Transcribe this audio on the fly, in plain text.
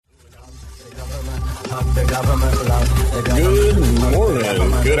Good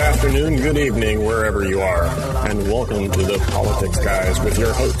morning, good afternoon, good evening, wherever you are, and welcome to the Politics Guys with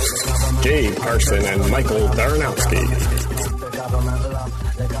your hosts, Dave Carson and Michael Baranowski.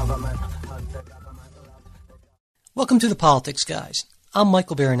 Welcome to the Politics Guys. I'm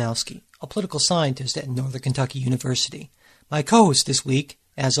Michael Baranowski, a political scientist at Northern Kentucky University. My co-host this week,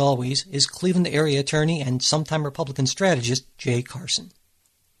 as always, is Cleveland area attorney and sometime Republican strategist, Jay Carson.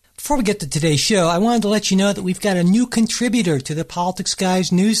 Before we get to today's show, I wanted to let you know that we've got a new contributor to the Politics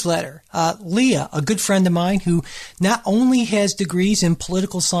Guys newsletter. Leah, a good friend of mine who not only has degrees in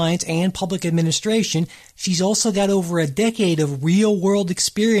political science and public administration, she's also got over a decade of real-world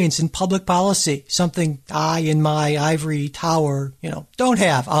experience in public policy, something I in my ivory tower, don't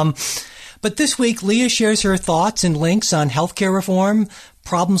have. But this week, Leah shares her thoughts and links on healthcare reform,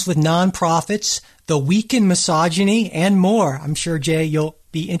 problems with nonprofits, the weak in misogyny, and more. I'm sure, Jay, you'll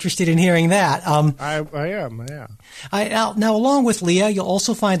be interested in hearing that. I am. Now, along with Leah, you'll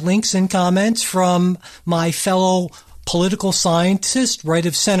also find links and comments from my fellow political scientist, right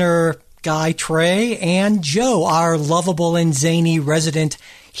of center Guy Trey, and Joe, our lovable and zany resident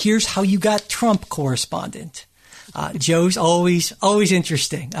Here's How You Got Trump correspondent. Joe's always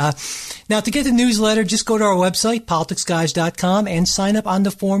interesting. Now, to get the newsletter, just go to our website, politicsguys.com, and sign up on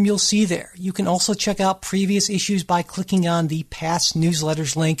the form you'll see there. You can also check out previous issues by clicking on the past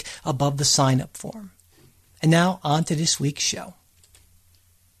newsletters link above the sign-up form. And now, on to this week's show.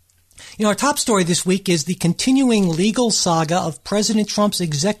 Our top story this week is the continuing legal saga of President Trump's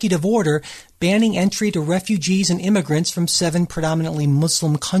executive order banning entry to refugees and immigrants from 7 predominantly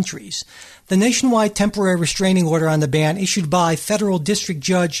Muslim countries. The nationwide temporary restraining order on the ban, issued by federal district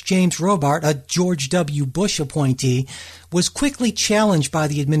judge James Robart, a George W. Bush appointee, was quickly challenged by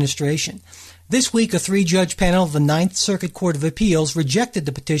the administration. This week, a 3-judge panel of the Ninth Circuit Court of Appeals rejected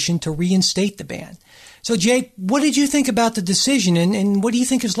the petition to reinstate the ban. So, Jay, what did you think about the decision, and what do you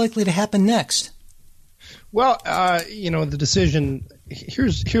think is likely to happen next? Well, the decision,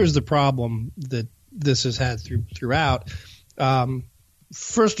 here's the problem that this has had throughout.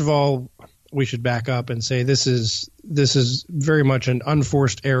 First of all, we should back up and say this is very much an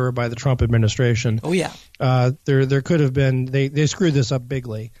unforced error by the Trump administration. Oh, yeah. There could have been, they screwed this up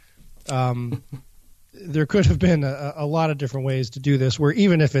bigly. There could have been a lot of different ways to do this, where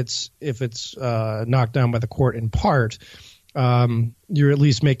even if it's knocked down by the court in part, you're at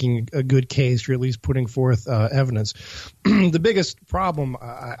least making a good case. You're at least putting forth evidence. The biggest problem,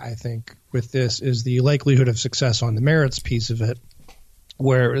 I think, with this is the likelihood of success on the merits piece of it,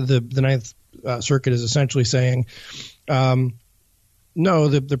 where the Ninth Circuit is essentially saying, no,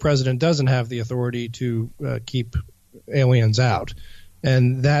 the president doesn't have the authority to keep aliens out,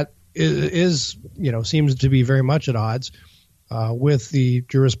 and that is seems to be very much at odds with the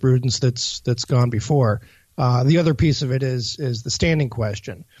jurisprudence that's gone before. The other piece of it is the standing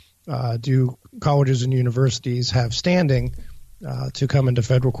question. Do colleges and universities have standing to come into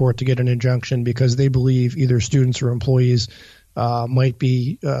federal court to get an injunction because they believe either students or employees might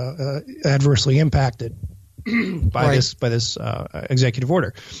be adversely impacted by this executive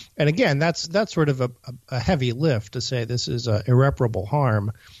order? And again, that's sort of a heavy lift to say this is irreparable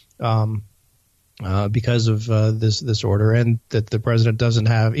harm because of this order, and that the president doesn't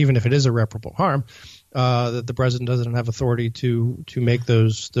have, even if it is irreparable harm, that the president doesn't have authority to make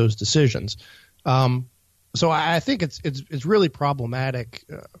those decisions. So I think it's really problematic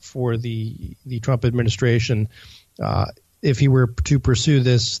for the Trump administration if he were to pursue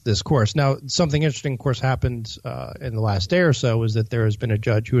this course. Now, something interesting, of course, happened in the last day or so, is that there has been a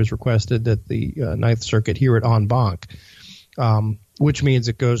judge who has requested that the Ninth Circuit hear it en banc, which means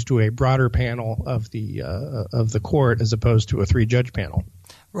it goes to a broader panel of the court as opposed to a 3-judge panel.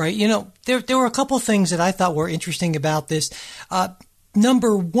 Right. There were a couple of things that I thought were interesting about this.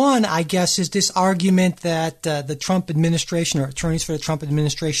 Number one, I guess, is this argument that the Trump administration, or attorneys for the Trump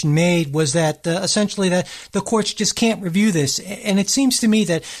administration, made, was that essentially that the courts just can't review this. And it seems to me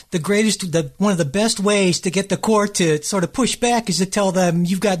that one of the best ways to get the court to sort of push back is to tell them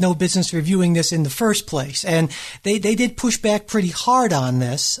you've got no business reviewing this in the first place. And they did push back pretty hard on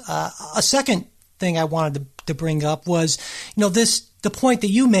this. A second thing I wanted to bring up was, the point that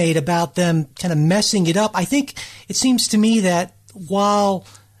you made about them kind of messing it up. I think it seems to me that while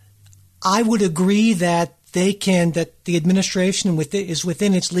I would agree that that the administration is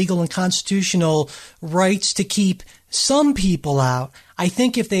within its legal and constitutional rights to keep some people out, I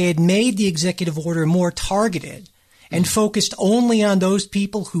think if they had made the executive order more targeted and focused only on those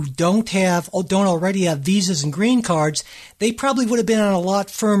people who don't already have visas and green cards, they probably would have been on a lot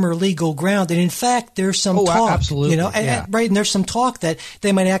firmer legal ground. And in fact, there's some talk, absolutely. And there's some talk that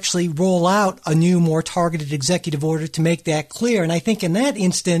they might actually roll out a new, more targeted executive order to make that clear. And I think in that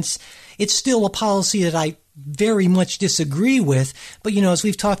instance, it's still a policy that I very much disagree with. But, as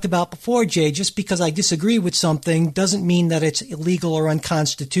we've talked about before, Jay, just because I disagree with something doesn't mean that it's illegal or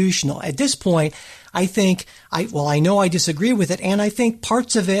unconstitutional. At this point, I think I know I disagree with it, and I think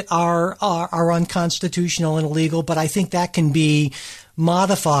parts of it are unconstitutional and illegal, but I think that can be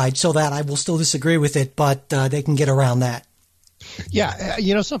modified so that I will still disagree with it, but they can get around that.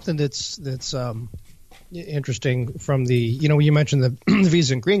 Yeah, something that's interesting from the, you mentioned the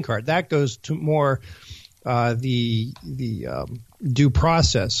visa and green card. That goes to more the due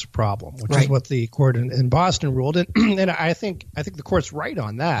process problem, which is what the court in Boston ruled. And I think the court's right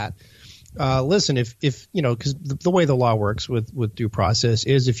on that. Listen, if because the way the law works with due process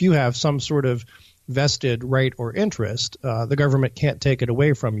is if you have some sort of vested right or interest, the government can't take it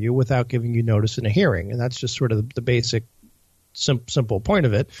away from you without giving you notice in a hearing. And that's just sort of the basic simple point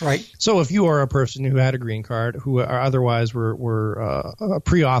of it. Right. So if you are a person who had a green card, who are otherwise were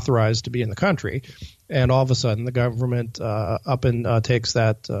pre-authorized to be in the country, and all of a sudden the government up and takes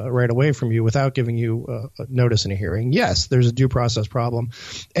that right away from you without giving you notice in a hearing, yes, there's a due process problem.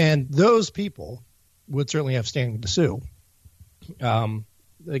 And those people would certainly have standing to sue.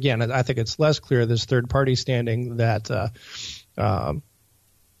 Again, I think it's less clear, this third-party standing that, College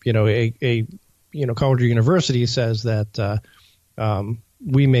or university says that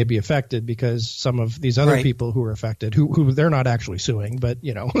we may be affected because some of these other people who are affected, who they're not actually suing, but,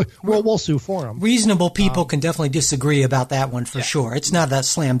 we'll sue for them. Reasonable people can definitely disagree about that one for sure. It's not that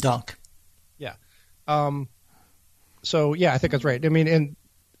slam dunk. Yeah. So, yeah, I think that's right. I mean, and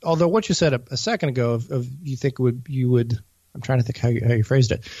although what you said a second ago of you think you would, I'm trying to think how you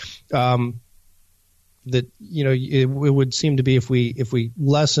phrased it, that, it would seem to be if we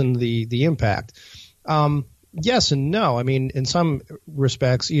lessen the impact. Yes and no. I mean, in some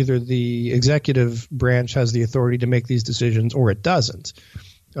respects, either the executive branch has the authority to make these decisions or it doesn't.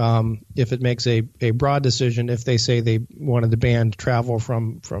 If it makes a broad decision, if they say they wanted to ban travel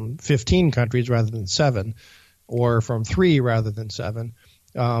from 15 countries rather than 7, or from 3 rather than 7,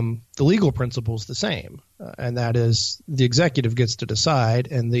 the legal principle is the same, and that is the executive gets to decide,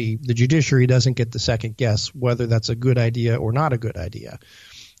 and the judiciary doesn't get to second guess whether that's a good idea or not a good idea.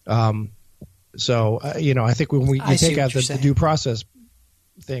 So I think when you take out the due process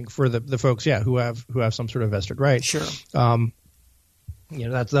thing for the folks, who have some sort of vested right, sure,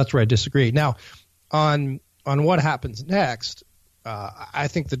 that's where I disagree. Now, on what happens next, I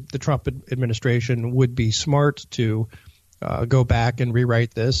think the Trump administration would be smart to go back and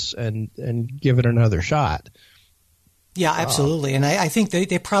rewrite this and give it another shot. Yeah, absolutely. And I think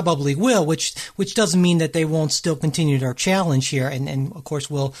they probably will, which doesn't mean that they won't still continue their challenge here. And of course,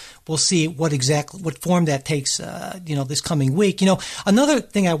 we'll see what form that takes, this coming week. Another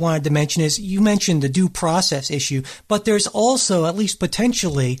thing I wanted to mention is you mentioned the due process issue, but there's also, at least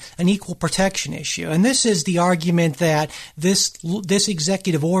potentially, an equal protection issue. And this is the argument that this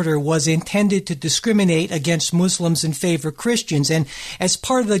executive order was intended to discriminate against Muslims and favor Christians. And as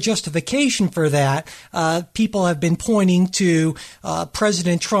part of the justification for that, people have been pointing to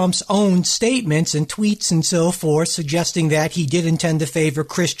President Trump's own statements and tweets and so forth, suggesting that he did intend to favor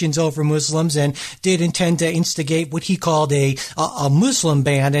Christians over Muslims and did intend to instigate what he called a Muslim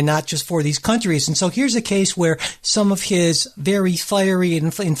ban, and not just for these countries. And so here's a case where some of his very fiery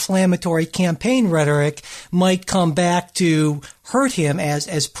and inflammatory campaign rhetoric might come back to hurt him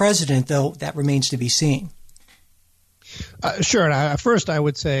as president, though that remains to be seen. Sure. And first, I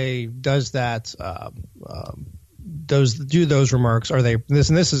would say, does that those remarks, are they this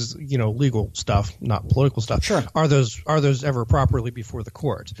is legal stuff, not political stuff? Sure. Are those ever properly before the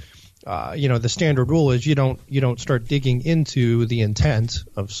court? The standard rule is you don't start digging into the intent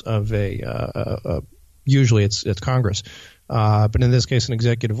of a usually it's Congress, but in this case an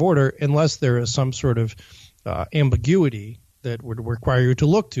executive order, unless there is some sort of ambiguity that would require you to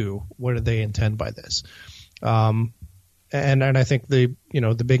look to what do they intend by this. And I think the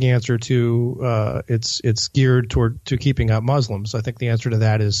big answer to it's geared to keeping out Muslims. I think the answer to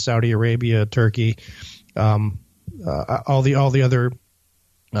that is Saudi Arabia, Turkey, all the other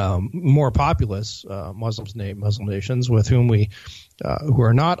more populous Muslim nations with whom who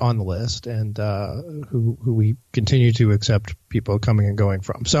are not on the list and who we continue to accept people coming and going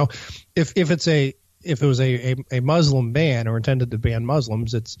from. So if it was a Muslim ban or intended to ban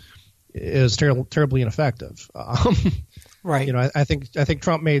Muslims, it is terribly ineffective. Right. I think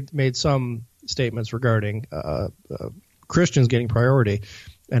Trump made some statements regarding Christians getting priority.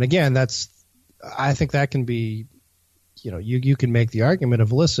 And again, I think that can be, you can make the argument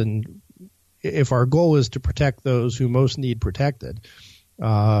of, listen, if our goal is to protect those who most need protected,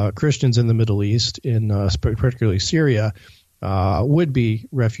 Christians in the Middle East, in particularly Syria, would be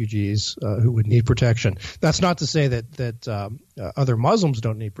refugees who would need protection. That's not to say that other Muslims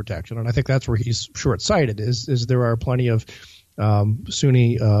don't need protection, and I think that's where he's short-sighted. Is there are plenty of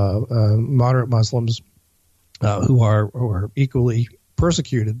Sunni moderate Muslims who are equally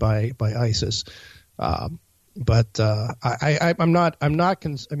persecuted by ISIS, but I'm not. I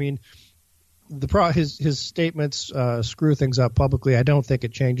mean, his statements screw things up publicly. I don't think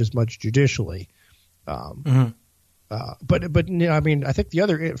it changes much judicially. But I mean, I think the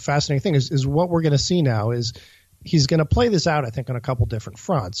other fascinating thing is what we're going to see now is he's going to play this out, I think, on a couple different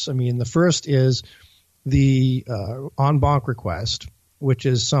fronts. I mean, the first is the en banc request, which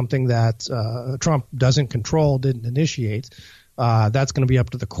is something that Trump doesn't control, didn't initiate. That's going to be up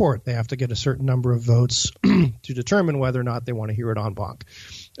to the court. They have to get a certain number of votes to determine whether or not they want to hear it en banc.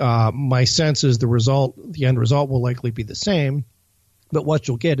 My sense is the end result will likely be the same, but what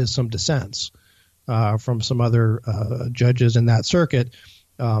you'll get is some dissents from some other judges in that circuit,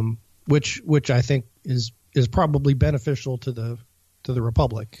 which I think is probably beneficial to the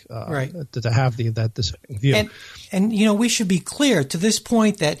Republic, right, to have that dissenting view. And we should be clear to this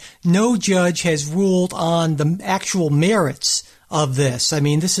point that no judge has ruled on the actual merits of this. I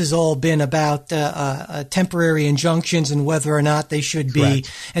mean, this has all been about temporary injunctions and whether or not they should be.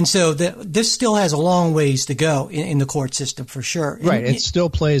 Correct. And so this still has a long ways to go in the court system for sure. Right. It still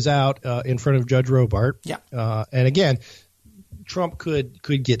plays out in front of Judge Robart. Yeah. And again, Trump could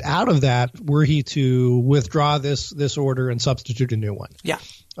get out of that were he to withdraw this order and substitute a new one. Yeah.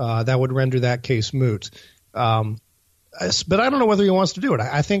 That would render that case moot. But I don't know whether he wants to do it.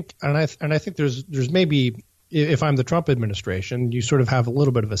 I think there's maybe, if I'm the Trump administration, you sort of have a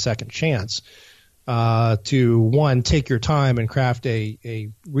little bit of a second chance to, one, take your time and craft a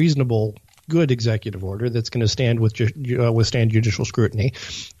reasonable, good executive order that's going to withstand judicial scrutiny,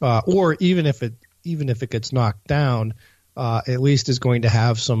 or even if it gets knocked down, at least is going to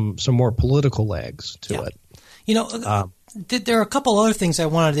have some more political legs to it. There are a couple other things I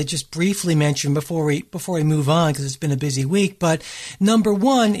wanted to just briefly mention before we move on, because it's been a busy week. But number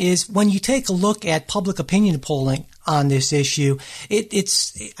one is when you take a look at public opinion polling on this issue,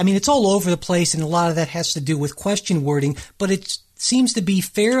 it's all over the place, and a lot of that has to do with question wording, but it seems to be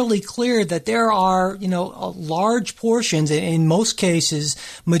fairly clear that there are, large portions, in most cases,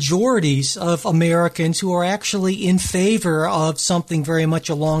 majorities of Americans who are actually in favor of something very much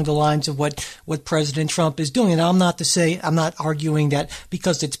along the lines of what President Trump is doing. And I'm not arguing that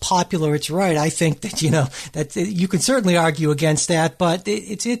because it's popular, it's right. I think that, that you can certainly argue against that, but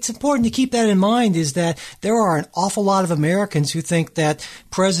it's important to keep that in mind, is that there are an awful lot of Americans who think that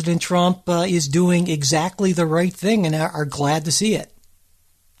President Trump is doing exactly the right thing and are glad to see it.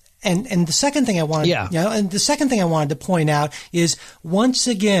 And the second thing I wanted to point out is, once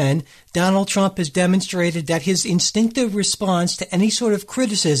again, Donald Trump has demonstrated that his instinctive response to any sort of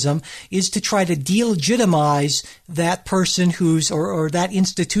criticism is to try to delegitimize that person or that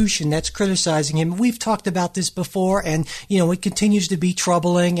institution that's criticizing him. We've talked about this before, and it continues to be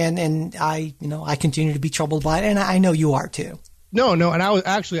troubling, and I continue to be troubled by it, and I know you are too. No, and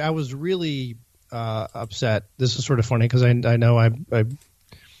I was really upset. This is sort of funny because I know I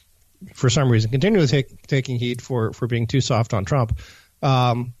for some reason continue taking heat for being too soft on Trump.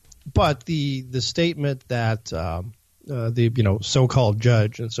 But the statement that the so-called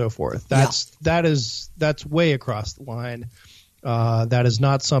judge and so forth, that's way across the line. That is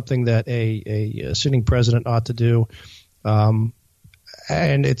not something that a sitting president ought to do. And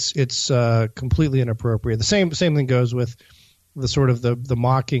it's completely inappropriate. The same thing goes with the sort of the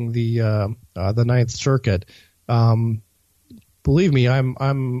mocking the Ninth Circuit. Believe me, I'm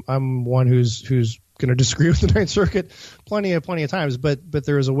one who's going to disagree with the Ninth Circuit plenty of times, but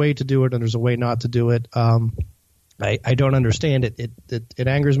there is a way to do it and there's a way not to do it. I don't understand it. It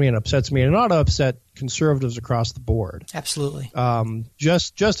angers me and upsets me, and it ought to upset conservatives across the board. Absolutely.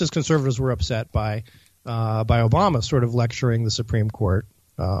 Just as conservatives were upset by Obama sort of lecturing the Supreme Court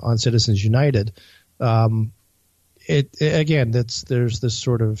on Citizens United. There's this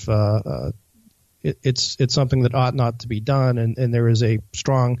sort of it's something that ought not to be done, and there is a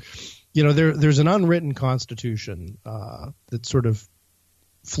strong, there's an unwritten constitution that sort of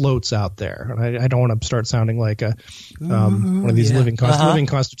floats out there, and I don't want to start sounding like one of these living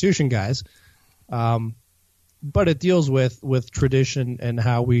constitution guys, but it deals with tradition and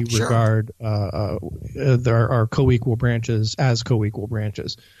how we regard our co-equal branches as co-equal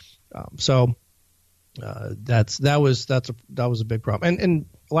branches. That was a big problem. And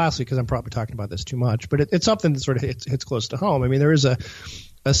lastly, because I'm probably talking about this too much, but it's something that sort of hits close to home. I mean, there is a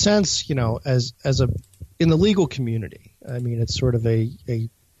sense, in the legal community. I mean, it's sort of a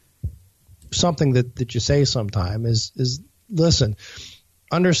something that you say sometime is listen,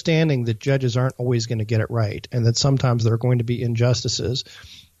 understanding that judges aren't always going to get it right, and that sometimes there are going to be injustices.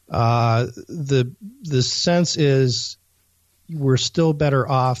 The sense is we're still better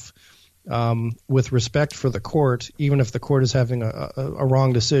off with respect for the court, even if the court is having a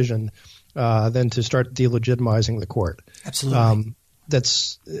wrong decision, than to start delegitimizing the court. Absolutely.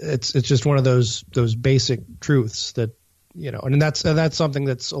 It's just one of those basic truths that, and that's something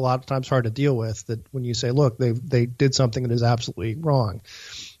that's a lot of times hard to deal with, that when you say, look, they did something that is absolutely wrong.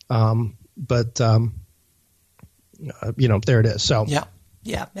 But there it is. So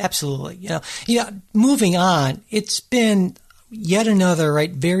yeah, absolutely. Moving on, it's been yet another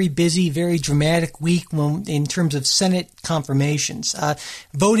very busy, very dramatic week in terms of Senate confirmations.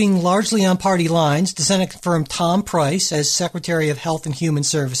 Voting largely on party lines, the Senate confirmed Tom Price as Secretary of Health and Human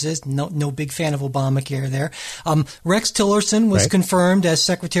Services. No big fan of Obamacare there. Rex Tillerson was confirmed as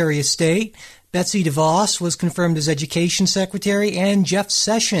Secretary of State. Betsy DeVos was confirmed as Education Secretary, and Jeff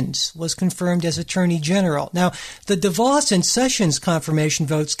Sessions was confirmed as Attorney General. Now, the DeVos and Sessions confirmation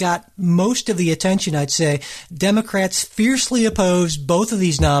votes got most of the attention, I'd say. Democrats fiercely opposed both of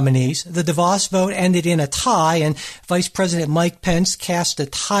these nominees. The DeVos vote ended in a tie, and Vice President Mike Pence cast a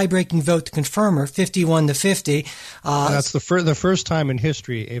tie-breaking vote to confirm her, 51-50. That's the first time in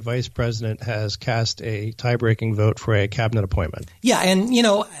history a vice president has cast a tie-breaking vote for a cabinet appointment. Yeah, and,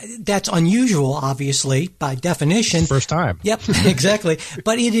 that's unusual. Obviously, by definition. First time. Yep, exactly.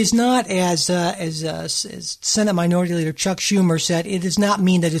 But it is not, as Senate Minority Leader Chuck Schumer said, it does not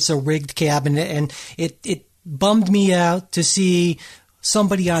mean that it's a rigged cabinet. And it bummed me out to see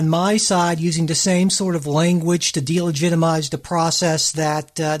somebody on my side using the same sort of language to delegitimize the process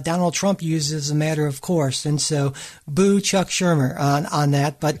that Donald Trump uses as a matter of course. And so, boo Chuck Schumer on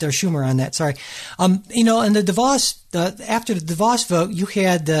that, Schumer on that, sorry. And the DeVos, after the DeVos vote, you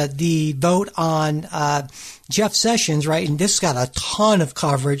had the vote on Jeff Sessions, right? And this got a ton of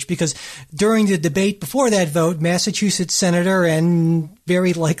coverage because during the debate before that vote, Massachusetts Senator and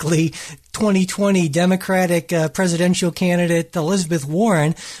very likely 2020 Democratic presidential candidate Elizabeth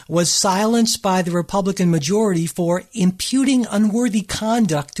Warren was silenced by the Republican majority for imputing unworthy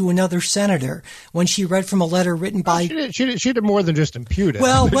conduct to another senator when she read from a letter written by. She did more than just impute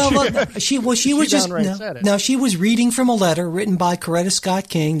it. She was reading from a letter written by Coretta Scott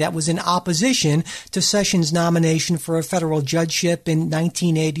King that was in opposition to Sessions' nomination for a federal judgeship in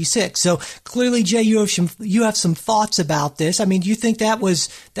 1986. So clearly, Jay, you have some thoughts about this. I mean, do you think that was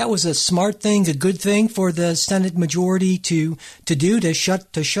a smart thing, a good thing for the Senate majority to do to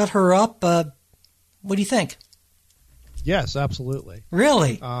shut her up? What do you think? Yes, absolutely.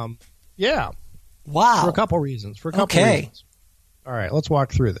 Really? Yeah. Wow. For a couple reasons. Reasons. All right, let's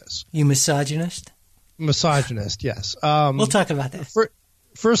walk through this. You misogynist? Misogynist, yes. We'll talk about that.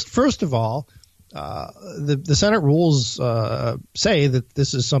 First of all, the Senate rules say that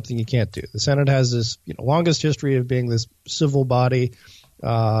this is something you can't do. The Senate has this longest history of being this civil body,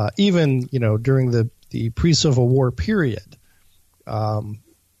 even during the pre-Civil War period.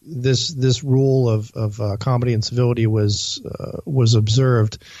 This rule of comity and civility was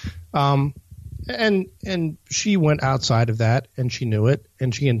observed, and she went outside of that, and she knew it,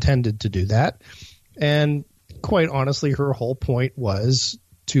 and she intended to do that, and quite honestly, her whole point was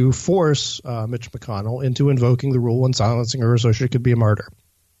to force Mitch McConnell into invoking the rule and silencing her so she could be a martyr.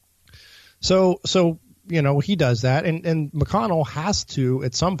 So he does that, and McConnell has to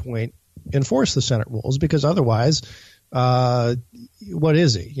at some point enforce the Senate rules, because otherwise, what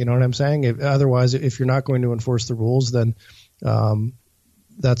is he? You know what I'm saying? Otherwise, if you're not going to enforce the rules, then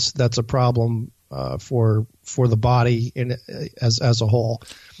that's a problem for the body as a whole.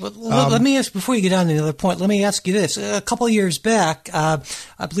 Well, let me ask, before you get on to the other point, let me ask you this. A couple of years back, I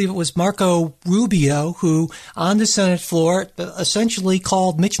believe it was Marco Rubio who, on the Senate floor, essentially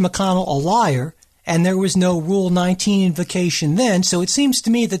called Mitch McConnell a liar, and there was no Rule 19 invocation then. So it seems to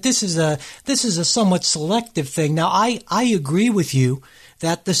me that this is a somewhat selective thing. Now, I agree with you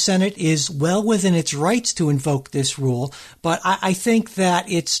that the Senate is well within its rights to invoke this rule, but I think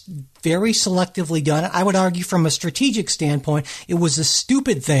that it's very selectively done. I would argue from a strategic standpoint, it was a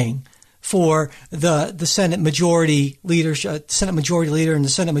stupid thing for the Senate Majority Leader and the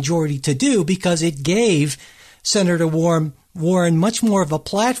Senate Majority to do, because it gave Senator Warren Warren much more of a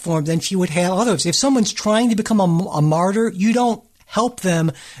platform than she would have others. If someone's trying to become a martyr, you don't help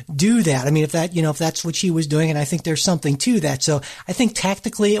them do that. I mean, if that's what she was doing, and I think there's something to that. So I think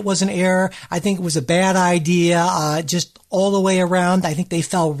tactically it was an error. I think it was a bad idea, just all the way around. I think they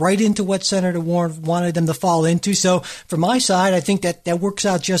fell right into what Senator Warren wanted them to fall into. So from my side, I think that works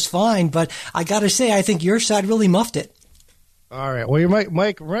out just fine. But I got to say, I think your side really muffed it. All right. Well,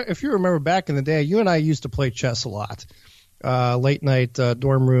 Mike, if you remember back in the day, you and I used to play chess a lot, late night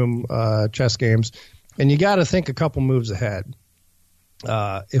dorm room chess games, and you got to think a couple moves ahead.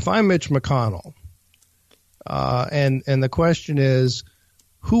 If I'm Mitch McConnell, and the question is,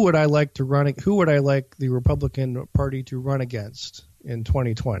 who would I like the Republican Party to run against in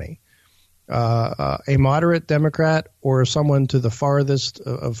 2020? A moderate Democrat or someone to the farthest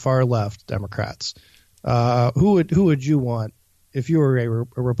of far left Democrats? Who would you want if you were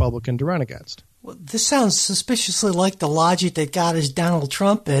a Republican to run against? Well, this sounds suspiciously like the logic that got us Donald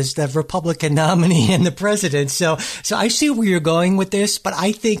Trump as the Republican nominee and the president. So I see where you're going with this, but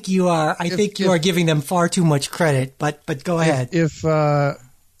I think you are giving them far too much credit. But go ahead. If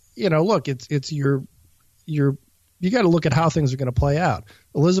look, it's you got to look at how things are going to play out.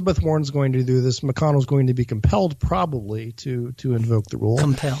 Elizabeth Warren's going to do this. McConnell's going to be compelled probably to invoke the rule.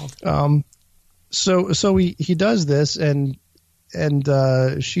 Compelled. So he does this, and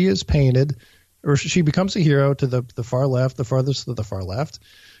she is painted. Or she becomes a hero to the far left, the farthest of the far left,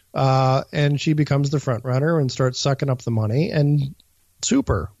 and she becomes the front runner and starts sucking up the money. And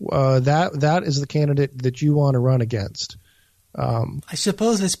super, that is the candidate that you want to run against. I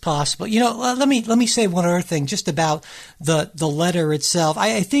suppose it's possible. Let me say one other thing just about the letter itself.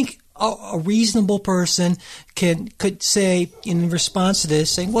 I think a reasonable person could say in response to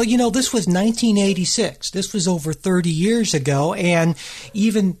this, saying, well, this was 1986. This was over 30 years ago. And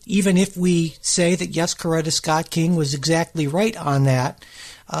even if we say that, yes, Coretta Scott King was exactly right on that,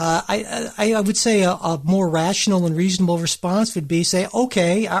 I would say a more rational and reasonable response would be say,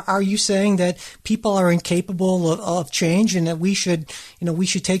 okay, are you saying that people are incapable of change and that we should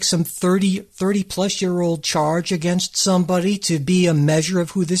take some 30 plus year old charge against somebody to be a measure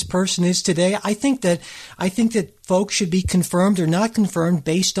of who this person is today? I think that folks should be confirmed or not confirmed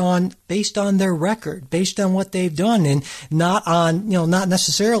based on their record, based on what they've done, and not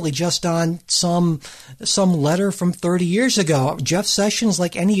necessarily just on some letter from 30 years ago. Jeff Sessions,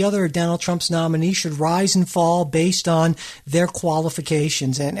 like any other Donald Trump's nominee, should rise and fall based on their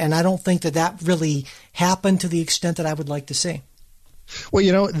qualifications, and I don't think that really happened to the extent that I would like to see. Well,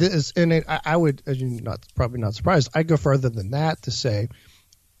 I would, as you're probably not surprised, I'd go further than that to say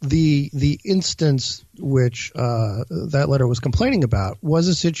the instance which that letter was complaining about was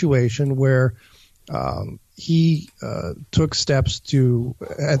a situation where he took steps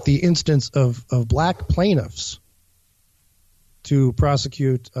at the instance of black plaintiffs to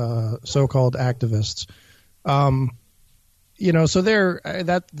prosecute so-called activists. So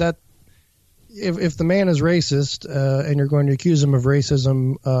that if the man is racist and you're going to accuse him of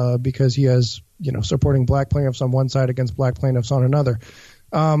racism because he has supporting black plaintiffs on one side against black plaintiffs on another.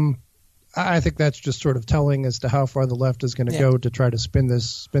 I think that's just sort of telling as to how far the left is going to go to try to spin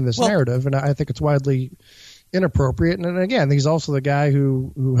this narrative, and I think it's widely inappropriate. And again, he's also the guy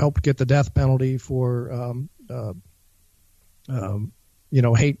who helped get the death penalty for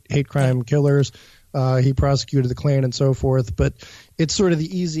hate crime killers. He prosecuted the Klan and so forth, but it's sort of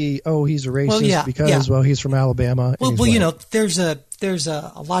the easy, he's a racist because he's from Alabama. There's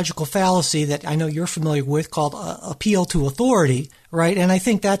a logical fallacy that I know you're familiar with called appeal to authority, right? And I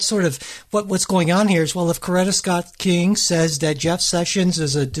think that's sort of what's going on here is, well, if Coretta Scott King says that Jeff Sessions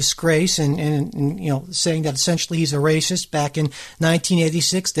is a disgrace and saying that essentially he's a racist back in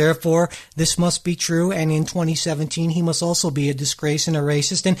 1986, therefore this must be true, and in 2017 he must also be a disgrace and a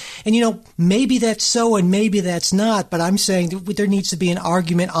racist. And maybe that's so and maybe that's not, but I'm saying that there needs to be an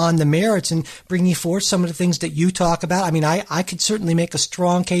argument on the merits and bringing forth some of the things that you talk about. I mean, I could certainly make a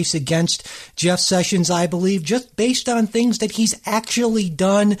strong case against Jeff Sessions, I believe, just based on things that he's actually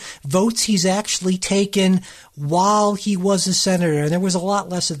done, votes he's actually taken while he was a senator. And there was a lot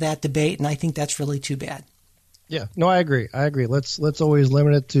less of that debate, and I think that's really too bad. Yeah, no, I agree. Let's always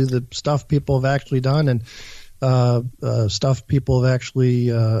limit it to the stuff people have actually done and stuff people have actually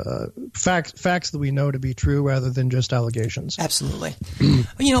facts that we know to be true rather than just allegations. Absolutely.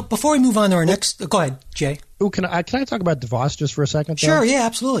 Before we move on to our next, go ahead, Jay. Oh, can I talk about DeVos just for a second? Though? Sure. Yeah,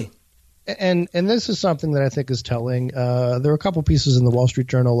 absolutely. And this is something that I think is telling. There were a couple pieces in the Wall Street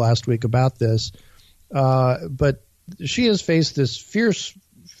Journal last week about this, but she has faced this fierce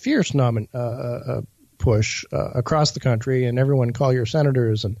push across the country, and everyone call your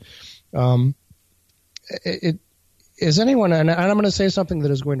senators, and is anyone, and I'm going to say something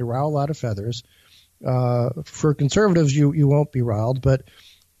that is going to rile a lot of feathers. For conservatives, you won't be riled, but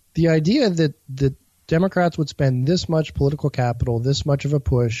the idea that Democrats would spend this much political capital, this much of a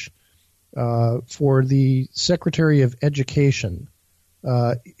push for the Secretary of Education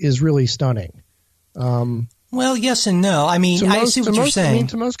is really stunning. Well, yes and no. I mean, I see what you're saying. I mean,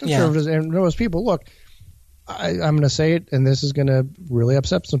 to most conservatives and most people, look, I'm going to say it, and this is going to really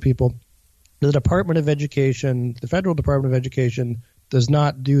upset some people. The Department of Education, the Federal Department of Education, does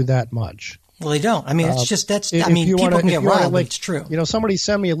not do that much. Well, they don't. I mean, it's just people can get riled, but it's true. Somebody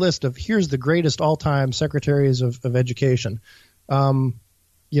send me a list of here's the greatest all-time secretaries of education.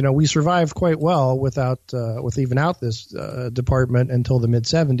 We survived quite well with this department until the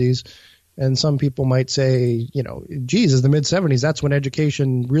mid-'70s. And some people might say, geez, is the mid-'70s, that's when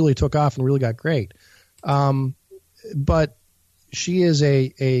education really took off and really got great. But she is a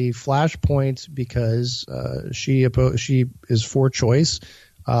flashpoint because she is for choice.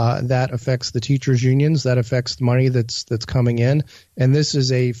 That affects the teachers' unions. That affects the money that's coming in. And this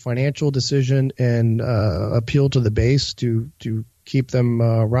is a financial decision and appeal to the base to keep them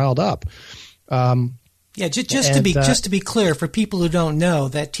riled up. Just to be clear, for people who don't know,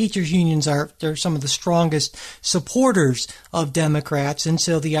 that teachers' unions they're some of the strongest supporters of Democrats, and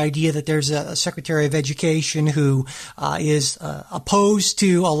so the idea that there's a Secretary of Education who is opposed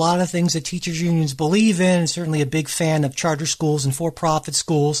to a lot of things that teachers' unions believe in, and certainly a big fan of charter schools and for-profit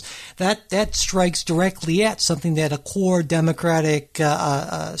schools, that strikes directly at something that a core Democratic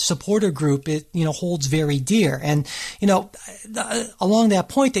supporter group holds very dear. And along that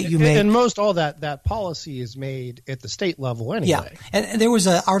point that you made, and most all that policy is made at the state level anyway. Yeah, and there was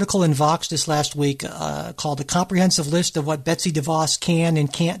an article in Vox this last week called "A Comprehensive List of What Betsy DeVos Can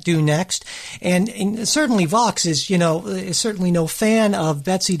and Can't Do Next," and certainly Vox is certainly no fan of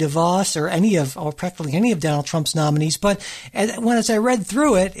Betsy DeVos or practically any of Donald Trump's nominees. But as I read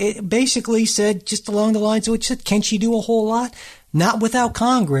through it, it basically said just along the lines of which said, "Can she do a whole lot? Not without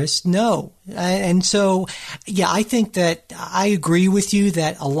Congress, no." And so, I think that I agree with you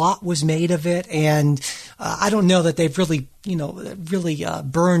that a lot was made of it, and I don't know that they've really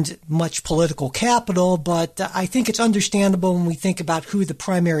burned much political capital, but I think it's understandable when we think about who the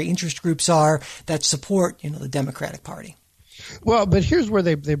primary interest groups are that support, the Democratic Party. Well, but here's where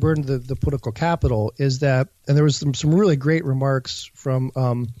they burned the political capital is that, and there was some really great remarks from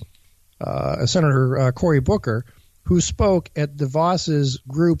Senator Cory Booker, who spoke at DeVos's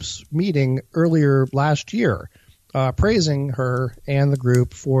group's meeting earlier last year, praising her and the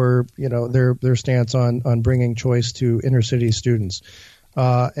group for their stance on bringing choice to inner city students.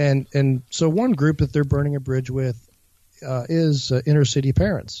 And so one group that they're burning a bridge with is inner city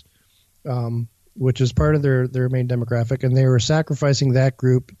parents, which is part of their main demographic, and they were sacrificing that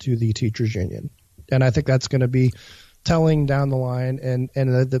group to the teachers union. And I think that's going to be telling down the line, and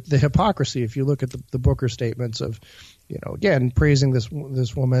the hypocrisy, if you look at the Booker statements of, again, praising this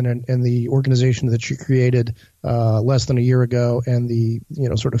woman and the organization that she created less than a year ago, and the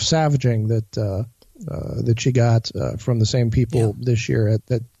sort of savaging that she got from the same people this year.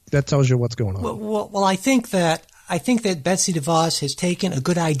 That tells you what's going on. Well, I think that Betsy DeVos has taken a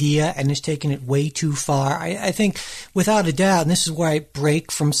good idea and has taken it way too far. I think, without a doubt, and this is where I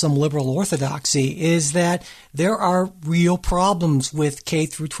break from some liberal orthodoxy, is that there are real problems with K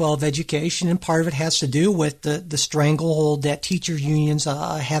through 12 education, and part of it has to do with the stranglehold that teacher unions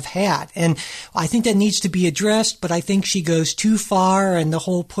have had. And I think that needs to be addressed, but I think she goes too far, and the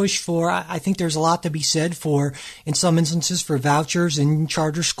whole push I think there's a lot to be said for, in some instances, for vouchers in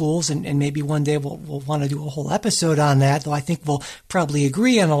charter schools, and maybe one day we'll want to do a whole episode on that, though I think we'll probably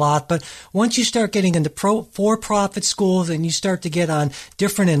agree on a lot. But once you start getting into for-profit schools and you start to get on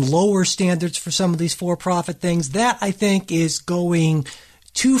different and lower standards for some of these for-profit things, that I think is going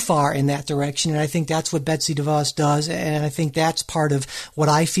too far in that direction. And I think that's what Betsy DeVos does. And I think that's part of what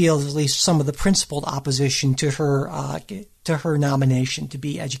I feel is at least some of the principled opposition to her nomination to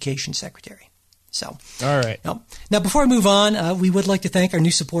be education secretary. So, all right. Now before I move on, we would like to thank our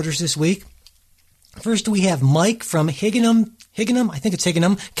new supporters this week. First, we have Mike from Higginham, I think it's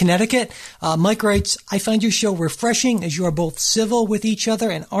Higginham, Connecticut. Mike writes, "I find your show refreshing as you are both civil with each other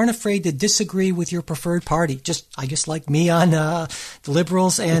and aren't afraid to disagree with your preferred party." Just, I guess, like me on the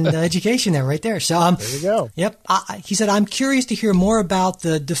liberals and education there, right there. So, there you go. Yep. He said, "I'm curious to hear more about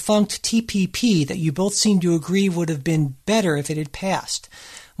the defunct TPP that you both seem to agree would have been better if it had passed.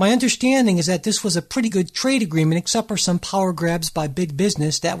 My understanding is that this was a pretty good trade agreement, except for some power grabs by big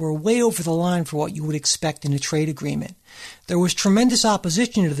business that were way over the line for what you would expect in a trade agreement. There was tremendous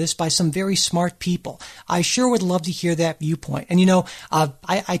opposition to this by some very smart people. I sure would love to hear that viewpoint. And,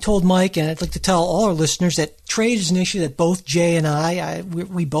 I told Mike, and I'd like to tell all our listeners, that trade is an issue that both Jay and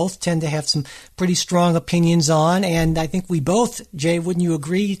we both tend to have some pretty strong opinions on. And I think we both, Jay, wouldn't you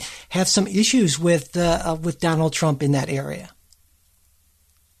agree, have some issues with Donald Trump in that area?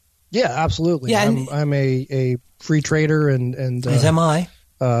 Yeah, absolutely. Yeah, I'm a free trader, and as am I.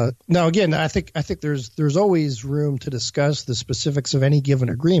 Now, again, I think there's always room to discuss the specifics of any given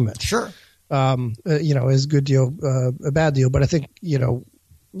agreement. Sure. Is a good deal, a bad deal. But I think,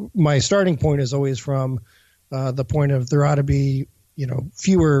 my starting point is always from the point of there ought to be,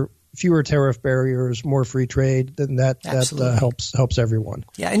 fewer tariff barriers, more free trade, then that helps everyone.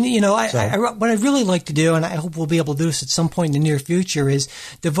 Yeah, and what I'd really like to do, and I hope we'll be able to do this at some point in the near future, is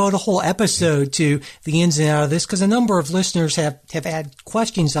devote a whole episode to the ins and outs of this, because a number of listeners have had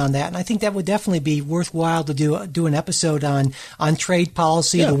questions on that, and I think that would definitely be worthwhile to do an episode on trade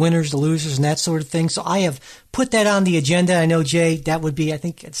policy, the winners, the losers, and that sort of thing. So I have put that on the agenda. I know, Jay, that would be, I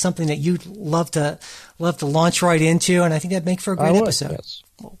think, it's something that you'd love to launch right into, and I think that'd make for a great episode. Yes.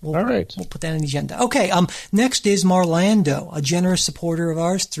 All right. We'll put that on the agenda. Okay. Next is Marlando, a generous supporter of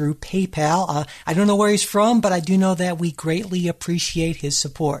ours through PayPal. I don't know where he's from, but I do know that we greatly appreciate his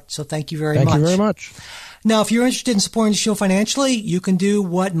support. So thank you very much. Thank you very much. Now, if you're interested in supporting the show financially, you can do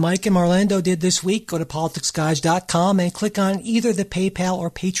what Mike and Marlando did this week. Go to politicsguys.com and click on either the PayPal or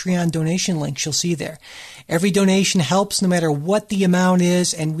Patreon donation links you'll see there. Every donation helps, no matter what the amount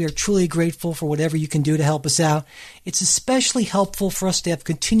is, and we are truly grateful for whatever you can do to help us out. It's especially helpful for us to have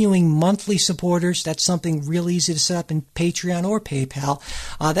continuing monthly supporters. That's something real easy to set up in Patreon or PayPal.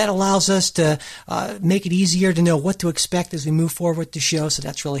 That allows us to make it easier to know what to expect as we move forward with the show, so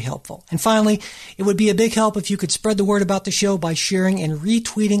that's really helpful. And finally, it would be a big help if you could spread the word about the show by sharing and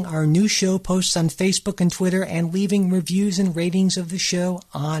retweeting our new show posts on Facebook and Twitter, and leaving reviews and ratings of the show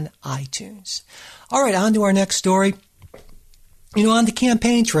on iTunes. All right, on to our next story. On the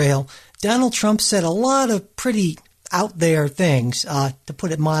campaign trail, Donald Trump said a lot of pretty out there things, to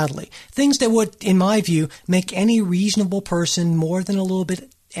put it mildly. Things that would, in my view, make any reasonable person more than a little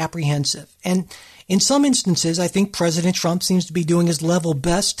bit apprehensive. And in some instances, I think President Trump seems to be doing his level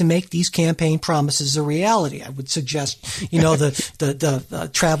best to make these campaign promises a reality. I would suggest, the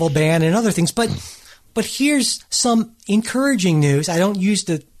travel ban and other things. But here's some encouraging news. I don't use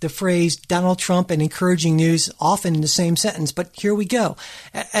the phrase Donald Trump and encouraging news often in the same sentence, but here we go.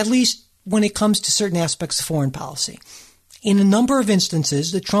 At least when it comes to certain aspects of foreign policy. In a number of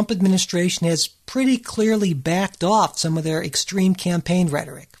instances, the Trump administration has pretty clearly backed off some of their extreme campaign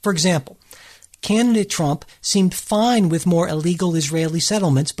rhetoric. For example, candidate Trump seemed fine with more illegal Israeli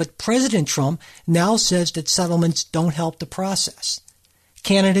settlements, but President Trump now says that settlements don't help the process.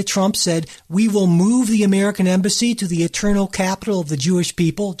 Candidate Trump said, "We will move the American embassy to the eternal capital of the Jewish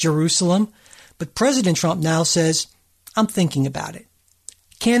people, Jerusalem." But President Trump now says, "I'm thinking about it."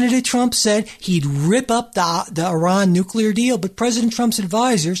 Candidate Trump said he'd rip up the Iran nuclear deal, but President Trump's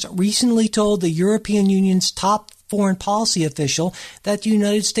advisors recently told the European Union's top foreign policy official that the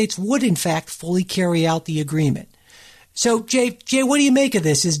United States would, in fact, fully carry out the agreement. So, Jay, what do you make of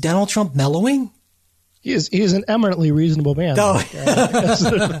this? Is Donald Trump mellowing? He is an eminently reasonable man. Oh.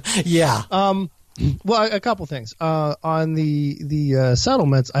 Yeah. Well, a couple things. On the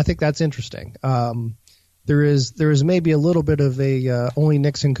settlements, I think that's interesting. There is maybe a little bit of a only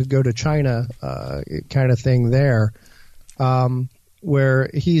Nixon could go to China kind of thing there, where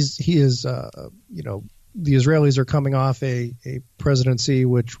he is the Israelis are coming off a presidency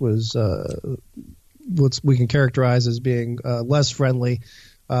which was what we can characterize as being less friendly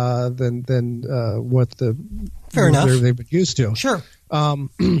than what they've been used to. Sure.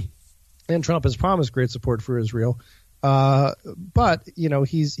 And Trump has promised great support for Israel. But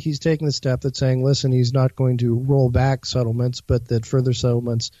he's taking the step that's saying, listen, he's not going to roll back settlements, but that further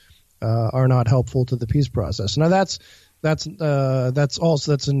settlements are not helpful to the peace process. Now that's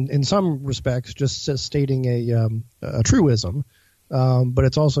in some respects just stating a truism, but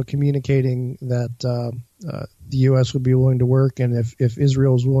it's also communicating that the U.S. would be willing to work, and if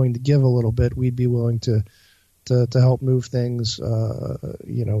Israel is willing to give a little bit, we'd be willing to help move things,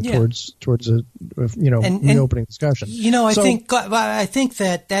 towards a reopening discussion. I think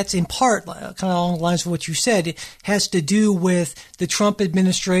that's in part kind of along the lines of what you said. It has to do with the Trump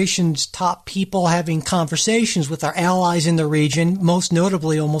administration's top people having conversations with our allies in the region, most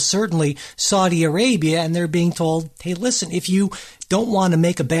notably, almost certainly, Saudi Arabia, and they're being told, hey, listen, if you don't want to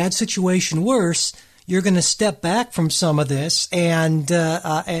make a bad situation worse, you're going to step back from some of this, and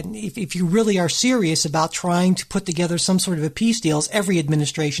if you really are serious about trying to put together some sort of a peace deal, as every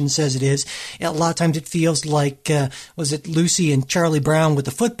administration says it is, a lot of times it feels like was it Lucy and Charlie Brown with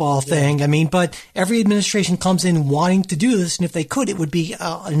the football thing? I mean, but every administration comes in wanting to do this, and if they could, it would be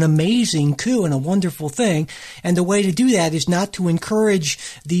an amazing coup and a wonderful thing. And the way to do that is not to encourage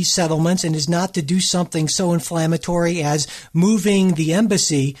these settlements, and is not to do something so inflammatory as moving the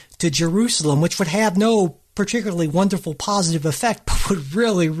embassy to Jerusalem, which would have no particularly wonderful positive effect, but would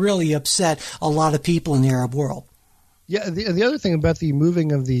really, really upset a lot of people in the Arab world. Yeah, the other thing about the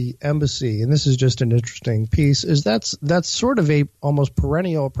moving of the embassy, and this is just an interesting piece, is that's sort of a almost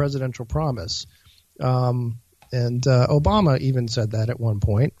perennial presidential promise. And Obama even said that at one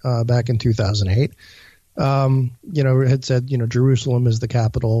point back in 2008. Had said, Jerusalem is the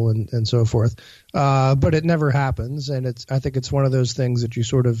capital and so forth. But it never happens. And I think it's one of those things that you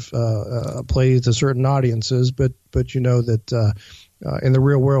sort of play to certain audiences, but that in the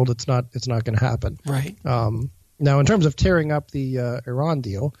real world, it's not going to happen. Right. Now, in terms of tearing up the Iran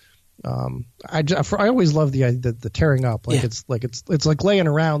deal, I always love the tearing up. It's like laying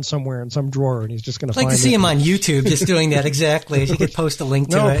around somewhere in some drawer, and he's just going to find it. I'd like to see him on YouTube just doing that exactly. You could post a link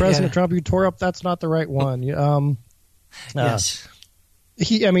to it. No, President Trump, you tore up. That's not the right one. Yes.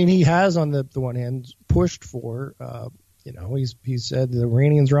 He has on the one hand pushed for, he said the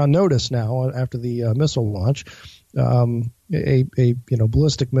Iranians are on notice now after the missile launch, a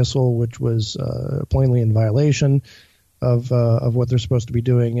ballistic missile which was plainly in violation of what they're supposed to be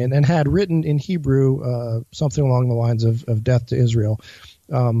doing, and had written in Hebrew something along the lines of death to Israel.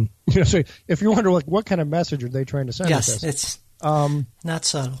 So if you wonder what kind of message are they trying to send? Yes, it's not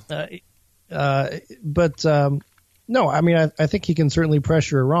subtle. No, I think he can certainly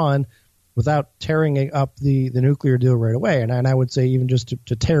pressure Iran without tearing up the nuclear deal right away. And I would say even just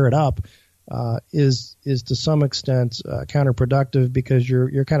to tear it up is to some extent counterproductive, because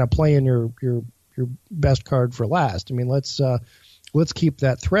you're kind of playing your best card for last. Let's keep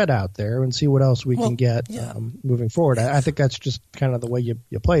that thread out there and see what else we can get moving forward. I think that's just kind of the way you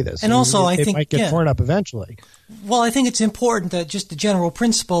play this. And also, I think it might get torn up eventually. Well, I think it's important that just the general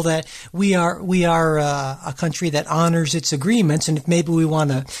principle that we are a country that honors its agreements, and if maybe we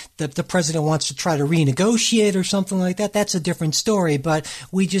want to, the president wants to try to renegotiate or something like that, that's a different story. But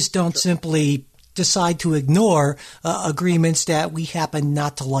we just don't simply decide to ignore agreements that we happen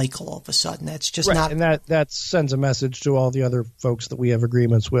not to like all of a sudden. That's just not. And that sends a message to all the other folks that we have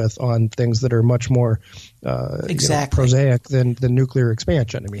agreements with on things that are much more prosaic than nuclear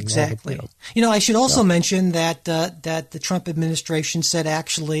expansion. Exactly. I should also mention that the Trump administration said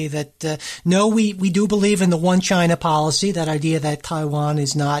actually that no, we do believe in the one China policy. That idea that Taiwan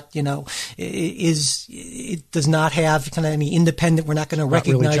is not, it does not have kind of any independent. We're not going to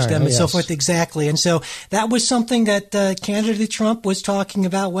recognize really China, them and so forth. Exactly. And so that was something that candidate Trump was talking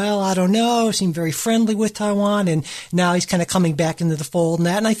about. Well, I don't know. Seemed very friendly with Taiwan, and now he's kind of coming back into the fold and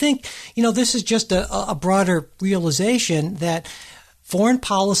that. And I think this is just a broader realization that foreign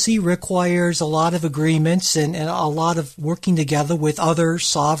policy requires a lot of agreements and a lot of working together with other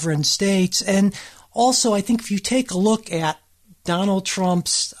sovereign states. And also, I think if you take a look at Donald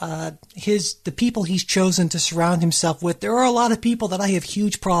Trump's, the people he's chosen to surround himself with, there are a lot of people that I have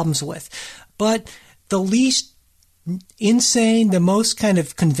huge problems with. But the least insane, the most kind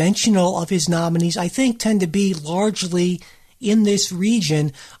of conventional of his nominees, I think, tend to be largely in this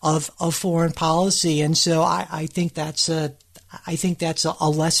region of foreign policy. And so I think that's a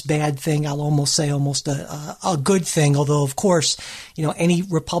less bad thing. I'll almost say a good thing. Although, of course, any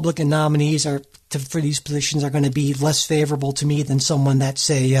Republican nominees for these positions are going to be less favorable to me than someone that,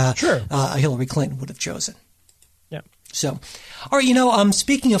 say, Hillary Clinton would have chosen. Yeah. So, all right,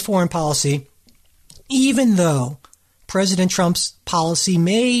 speaking of foreign policy, even though President Trump's policy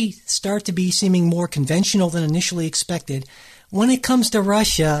may start to be seeming more conventional than initially expected, when it comes to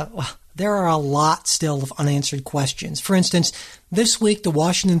Russia, there are a lot still of unanswered questions. For instance, this week, the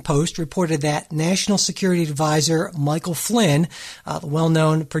Washington Post reported that National Security Advisor Michael Flynn, the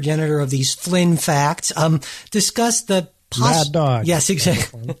well-known progenitor of these Flynn facts, discussed the Mad dog. Yes,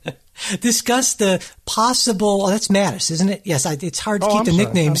 exactly. Discuss the possible. Oh, that's Mattis, isn't it? Yes, it's hard to keep the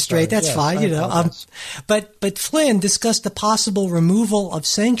nicknames straight. That's fine, But Flynn discussed the possible removal of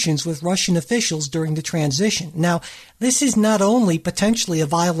sanctions with Russian officials during the transition. Now, this is not only potentially a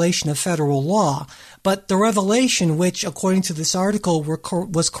violation of federal law, but the revelation, which, according to this article,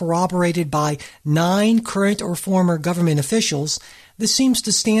 was corroborated by 9 current or former government officials. This seems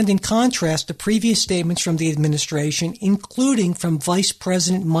to stand in contrast to previous statements from the administration, including from Vice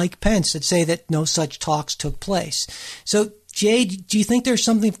President Mike Pence, that say that no such talks took place. So, Jay, do you think there's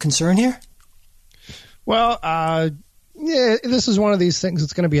something of concern here? Well, yeah, this is one of these things.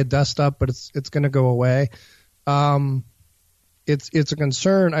 It's going to be a dust up, but it's going to go away. It's a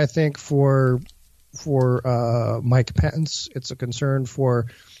concern, I think, for Mike Pence. It's a concern for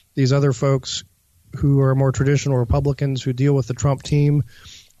these other folks who are more traditional Republicans who deal with the Trump team,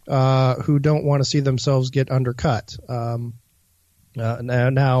 who don't want to see themselves get undercut.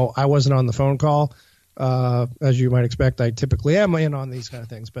 Now, I wasn't on the phone call. As you might expect, I typically am in on these kind of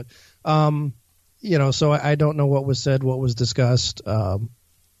things. But, so I don't know what was said, what was discussed,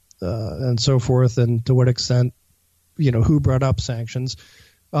 and so forth, and to what extent, who brought up sanctions.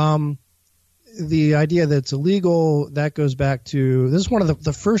 The idea that it's illegal, that goes back to, this is one of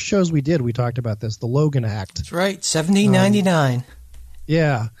the first shows we did. We talked about this, the Logan Act. That's right, 1799.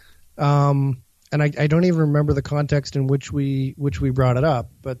 Yeah. And I don't even remember the context in which we brought it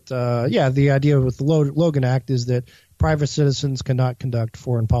up. But, the idea with the Logan Act is that private citizens cannot conduct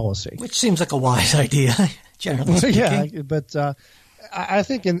foreign policy. Which seems like a wise idea, generally speaking. Yeah, but I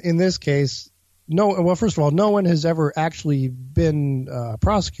think in this case, first of all, no one has ever actually been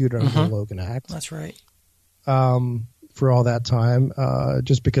prosecuted under the Logan Act. That's right. For all that time,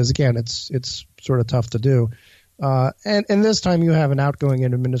 just because, again, it's sort of tough to do. And this time you have an outgoing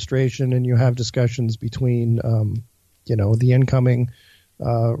administration and you have discussions between, the incoming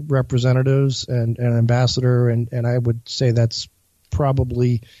representatives and ambassador. And I would say that's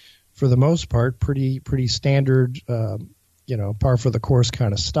probably, for the most part, pretty standard, par for the course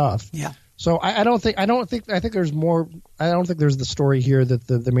kind of stuff. Yeah. So I think there's more. I don't think there's the story here that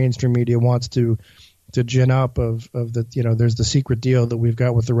the mainstream media wants to gin up of the, there's the secret deal that we've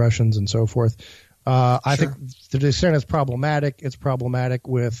got with the Russians and so forth. I think to the extent it's problematic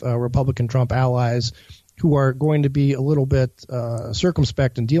with Republican Trump allies who are going to be a little bit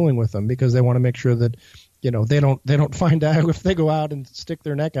circumspect in dealing with them because they want to make sure that, they don't find out if they go out and stick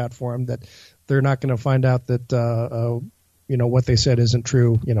their neck out for them, that they're not going to find out that, what they said isn't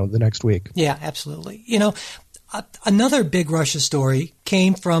true, the next week. Yeah, absolutely. Another big Russia story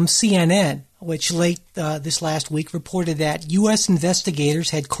came from CNN, which late this last week reported that U.S. investigators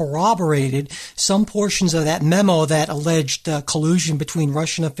had corroborated some portions of that memo that alleged collusion between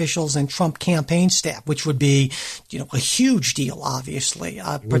Russian officials and Trump campaign staff, which would be, a huge deal, obviously.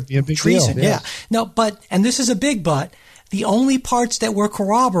 It would be a big treason, deal, yes. Yeah. No, and this is a big but. The only parts that were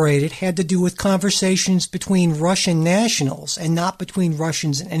corroborated had to do with conversations between Russian nationals and not between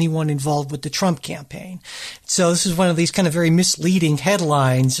Russians and anyone involved with the Trump campaign. So this is one of these kind of very misleading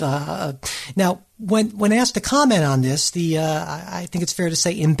headlines. Now, when asked to comment on this, I think it's fair to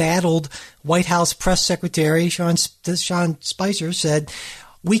say embattled White House press secretary Sean Spicer said,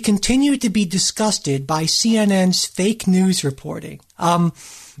 "We continue to be disgusted by CNN's fake news reporting."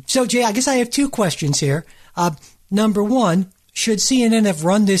 So, Jay, I guess I have two questions here. Number one, should CNN have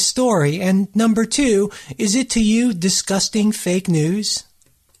run this story? And number two, is it to you disgusting fake news?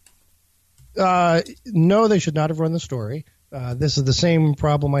 No, they should not have run the story. This is the same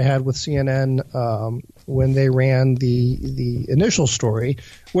problem I had with CNN when they ran the initial story,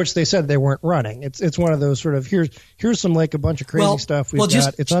 which they said they weren't running. It's one of those sort of here's some like a bunch of crazy stuff we've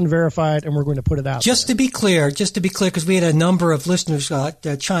got. It's unverified, and we're going to put it out. Just to be clear, because we had a number of listeners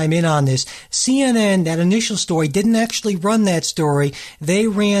chime in on this. CNN, that initial story, didn't actually run that story. They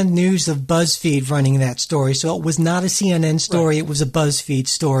ran news of BuzzFeed running that story, so it was not a CNN story. Right. It was a BuzzFeed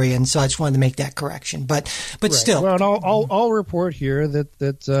story, and so I just wanted to make that correction. But still, well, and I'll report here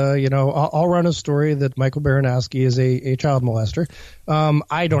that I'll run a story that Michael Baranowski is a child molester.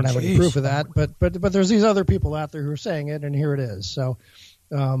 I don't have any proof of that, but there's these other people out there who are saying it, and here it is. So,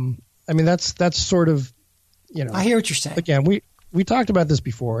 that's sort of, I hear what you're saying. Again, we talked about this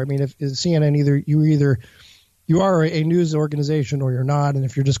before. I mean, if CNN you are a news organization or you're not, and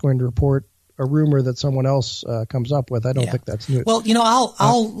if you're just going to report a rumor that someone else comes up with, I don't think that's news. Well,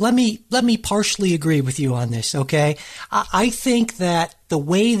 let me partially agree with you on this. Okay, I think that the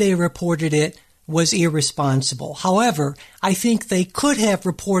way they reported it was irresponsible. However, I think they could have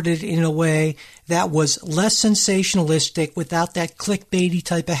reported it in a way that was less sensationalistic without that clickbaity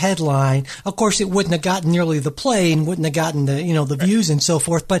type of headline. Of course, it wouldn't have gotten nearly the play and wouldn't have gotten the views and so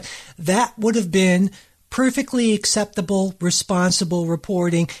forth, but that would have been perfectly acceptable, responsible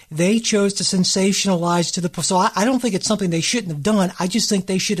reporting. They chose to sensationalize to the... So I don't think it's something they shouldn't have done. I just think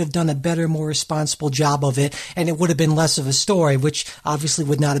they should have done a better, more responsible job of it, and it would have been less of a story, which obviously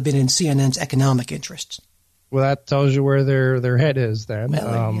would not have been in CNN's economic interests. Well, that tells you where their head is then.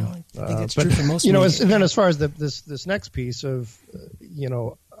 Well, I think it's true for most media. And then as far as this next piece of,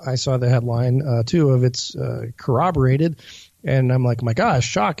 I saw the headline, too, of it's corroborated. And I'm like, my gosh,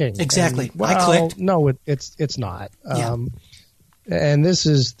 shocking. Exactly. And, I clicked. No, it's not. Yeah. And this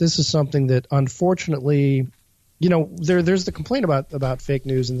is something that, unfortunately, there's the complaint about fake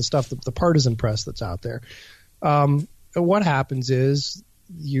news and the stuff, the partisan press that's out there. What happens is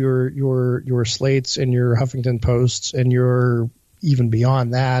your Slates and your Huffington Posts and your, even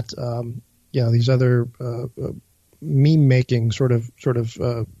beyond that, these other meme making sort of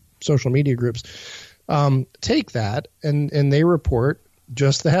social media groups take that and they report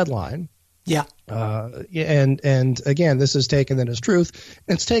just the headline. Yeah. And again, this is taken then as truth.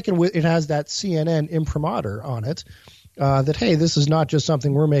 It's taken with, it has that CNN imprimatur on it, that, hey, this is not just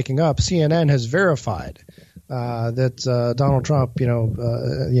something we're making up. CNN has verified that Donald Trump,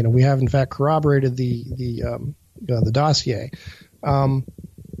 we have in fact corroborated the dossier. And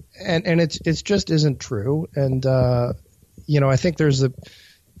it just isn't true. And I think there's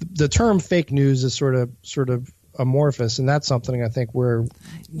the term fake news is sort of amorphous, and that's something I think where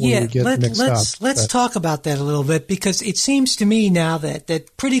we get mixed up. Let's talk about that a little bit, because it seems to me now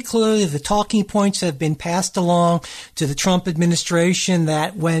that pretty clearly the talking points have been passed along to the Trump administration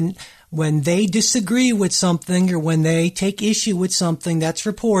that when they disagree with something or when they take issue with something that's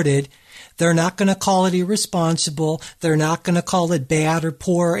reported, they're not going to call it irresponsible. They're not going to call it bad or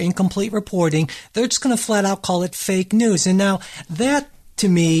poor or incomplete reporting. They're just going to flat out call it fake news. And now that, to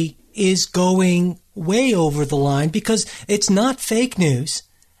me, is going way over the line, because it's not fake news.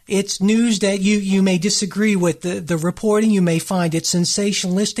 It's news that you may disagree with the reporting. You may find it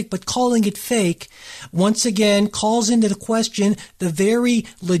sensationalistic, but calling it fake, once again, calls into the question the very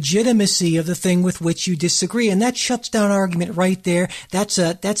legitimacy of the thing with which you disagree. And that shuts down argument right there. That's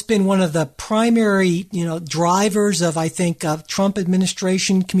been one of the primary, drivers of, I think, of Trump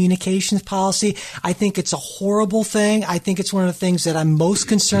administration communications policy. I think it's a horrible thing. I think it's one of the things that I'm most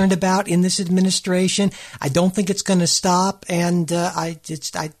concerned about in this administration. I don't think it's going to stop. And,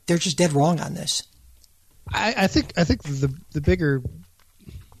 they're just dead wrong on this. I think the bigger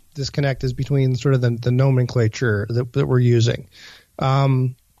disconnect is between sort of the nomenclature that we're using.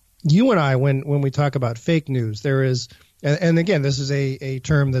 You and I, when we talk about fake news, there is, and again, this is a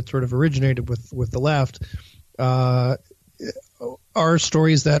term that sort of originated with the left, are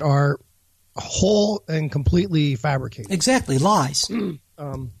stories that are whole and completely fabricated. Exactly, lies.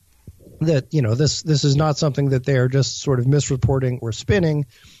 That, this is not something that they are just sort of misreporting or spinning.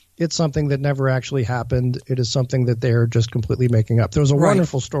 It's something that never actually happened. It is something that they are just completely making up. There was a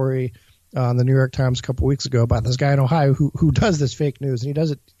wonderful story on the New York Times a couple weeks ago about this guy in Ohio who does this fake news, and he does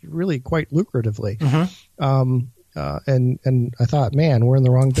it really quite lucratively. And I thought, man, we're in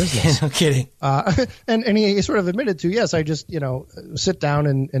the wrong business. No kidding. And he sort of admitted to, yes, I just, sit down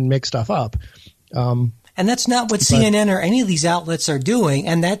and make stuff up. And that's not what CNN or any of these outlets are doing.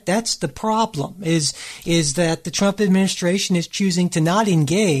 And that's the problem is that the Trump administration is choosing to not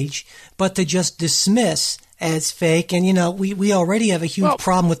engage, but to just dismiss as fake. And, we already have a huge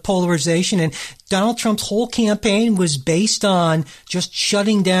problem with polarization. And Donald Trump's whole campaign was based on just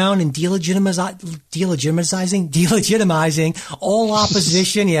shutting down and delegitimizing all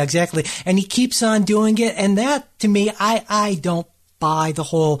opposition. Yeah, exactly. And he keeps on doing it. And that, to me, I don't buy the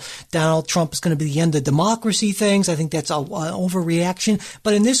whole Donald Trump is going to be the end of democracy things. I think that's an overreaction.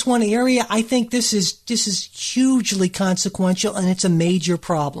 But in this one area, I think this is hugely consequential, and it's a major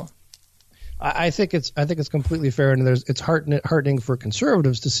problem. I think it's completely fair, and it's heartening for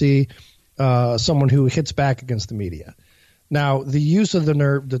conservatives to see someone who hits back against the media. Now, the use of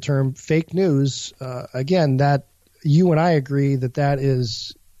the term fake news, again, that you and I agree that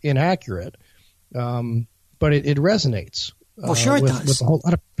is inaccurate, but it resonates. Well, sure it does. With a whole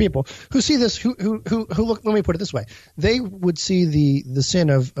lot of people who see this, who look. Let me put it this way: they would see the sin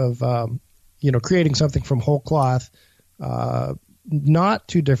of creating something from whole cloth, not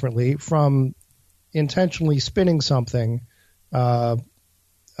too differently from intentionally spinning something to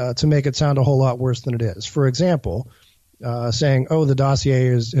make it sound a whole lot worse than it is. For example, saying, "Oh, the dossier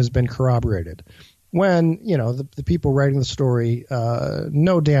has been corroborated," when the people writing the story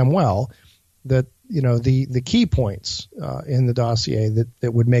know damn well that. The key points in the dossier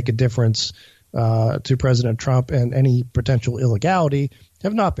that would make a difference to President Trump and any potential illegality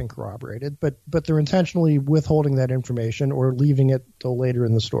have not been corroborated, but they're intentionally withholding that information or leaving it till later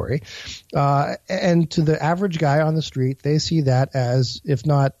in the story. And to the average guy on the street, they see that as, if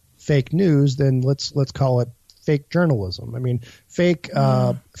not fake news, then let's call it fake journalism. I mean, fake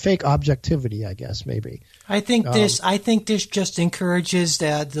objectivity, I guess, maybe. I think this just encourages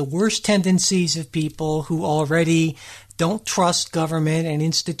the worst tendencies of people who already don't trust government and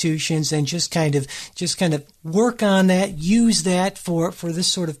institutions, and just kind of work on that, use that for this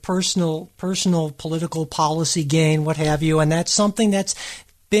sort of personal political policy gain, what have you. And that's something that's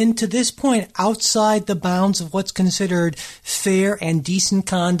been to this point outside the bounds of what's considered fair and decent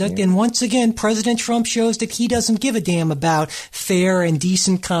conduct. And once again, President Trump shows that he doesn't give a damn about fair and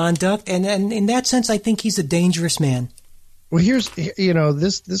decent conduct. And in that sense, I think he's a dangerous man. Well,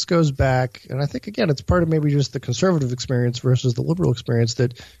 this goes back, and I think, again, it's part of maybe just the conservative experience versus the liberal experience,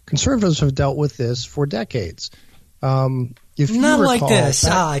 that conservatives have dealt with this for decades. Not like this.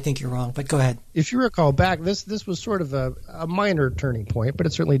 I think you're wrong, but go ahead. If you recall back, this was sort of a minor turning point, but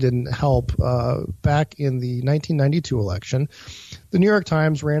it certainly didn't help. Back in the 1992 election, the New York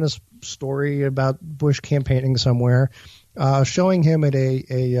Times ran a story about Bush campaigning somewhere, showing him at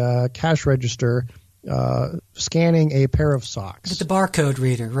a cash register scanning a pair of socks. With the barcode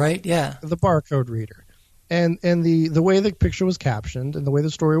reader, right? Yeah. The barcode reader. And the way the picture was captioned and the way the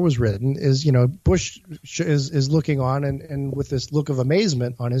story was written is, Bush is looking on and with this look of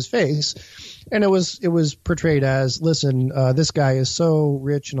amazement on his face. And it was portrayed as, listen, this guy is so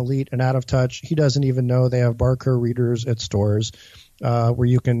rich and elite and out of touch, he doesn't even know they have barcode readers at stores where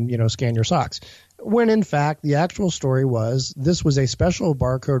you can, scan your socks. When in fact, the actual story was this was a special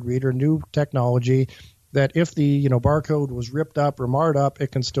barcode reader, new technology, that if the barcode was ripped up or marred up,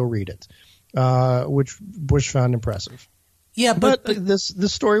 it can still read it. Which Bush found impressive. Yeah, but this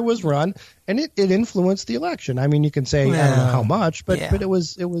story was run, and it influenced the election. I mean, you can say I don't know how much, but it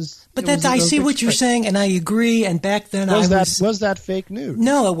was. But I see what you're saying, and I agree. And back then, was that fake news?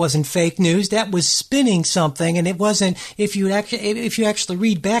 No, it wasn't fake news. That was spinning something, and it wasn't. If you actually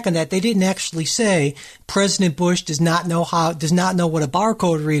read back on that, they didn't actually say President Bush does not know what a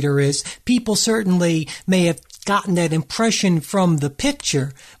barcode reader is. People certainly may have gotten that impression from the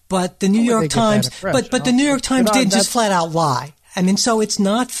picture, but the New York Times, but the New York Times didn't just flat out lie. I mean, so it's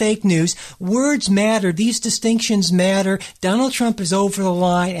not fake news. Words matter. These distinctions matter. Donald Trump is over the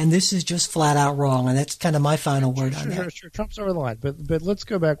line, and this is just flat out wrong. And that's kind of my final word on that. Sure, Trump's over the line. But let's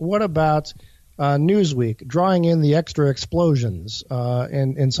go back. What about Newsweek drawing in the extra explosions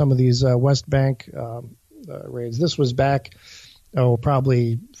in some of these West Bank raids? This was back,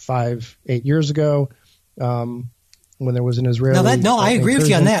 probably 5-8 years ago. When there was an Israeli. I agree with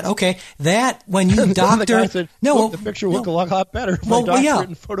you on that. Okay, that when you doctor, the picture would look a lot better if I doctored it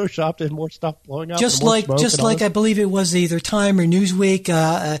and photoshopped and more stuff blowing out. Just like I believe it was either Time or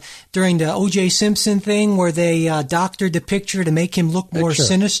Newsweek during the O.J. Simpson thing, where they doctored the picture to make him look more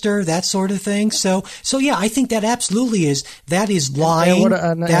sinister, that sort of thing. So yeah, I think that absolutely is lying.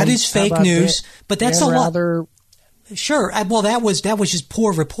 That is fake news. But that's a lot. Sure. Well, that was just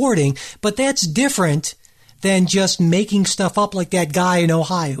poor reporting, but that's different than just making stuff up like that guy in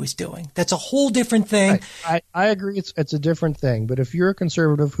Ohio is doing. That's a whole different thing. I agree. It's a different thing. But if you're a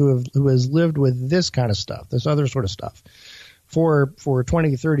conservative who has lived with this kind of stuff, this other sort of stuff, for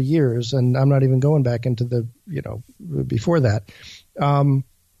 20, 30 years, and I'm not even going back into the before that, do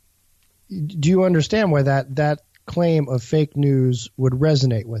you understand why that claim of fake news would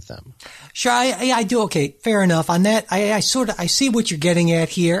resonate with them? Sure, I do. Okay, fair enough. On that, I see what you're getting at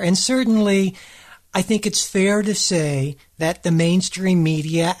here, and certainly I think it's fair to say that the mainstream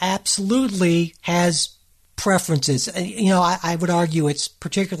media absolutely has preferences. I would argue it's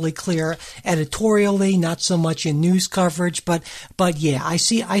particularly clear editorially, not so much in news coverage, but yeah, I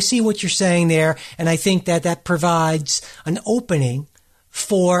see what you're saying there, and I think that provides an opening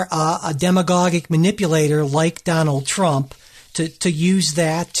for a demagogic manipulator like Donald Trump to use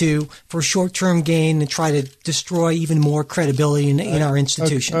that for short-term gain and try to destroy even more credibility in our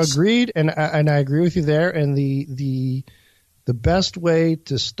institutions. Agreed, and I agree with you there. And the best way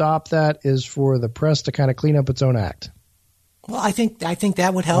to stop that is for the press to kind of clean up its own act. Well, I think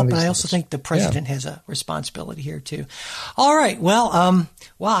that would help, and I also think the president has a responsibility here too. All right, well,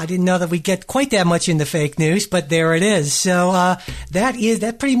 I didn't know that we'd get quite that much into fake news, but there it is. So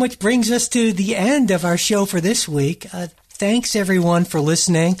that pretty much brings us to the end of our show for this week. Thanks everyone for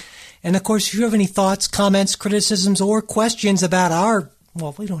listening, and of course, if you have any thoughts, comments, criticisms, or questions about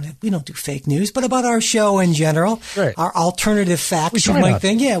we don't do fake news, but about our show in general, right. Our alternative facts, you might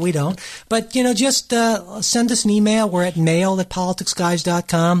think. Yeah, we don't. But, just send us an email. We're at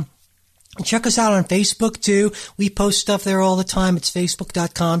mail@politicsguys.com. And check us out on Facebook, too. We post stuff there all the time. It's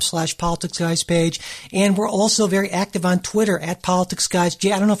facebook.com/politicsguys page. And we're also very active on Twitter @politicsguys.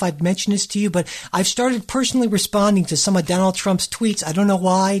 Jay, I don't know if I've mentioned this to you, but I've started personally responding to some of Donald Trump's tweets. I don't know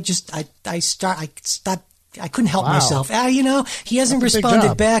why. I couldn't help myself. He hasn't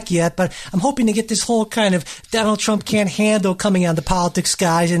responded back yet, but I'm hoping to get this whole kind of Donald Trump can't handle coming on the Politics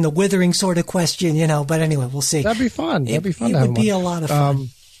Guys and the withering sort of question, But anyway, we'll see. That'd be fun. It would be a lot of fun.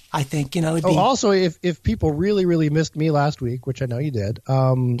 I think, it'd be. Also, if people really, really missed me last week, which I know you did,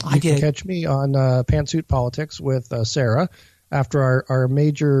 you can catch me on Pantsuit Politics with Sarah. after our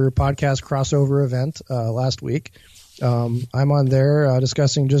major podcast crossover event last week. I'm on there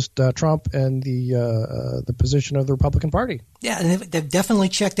discussing just Trump and the position of the Republican Party. Yeah, and they've definitely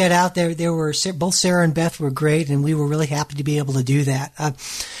checked that out. There were both Sarah and Beth were great, and we were really happy to be able to do that.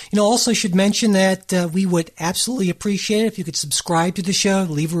 Also should mention that we would absolutely appreciate it if you could subscribe to the show,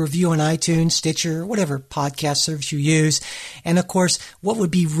 leave a review on iTunes, Stitcher, whatever podcast service you use. And of course, what would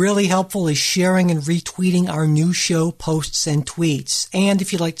be really helpful is sharing and retweeting our new show posts and tweets. And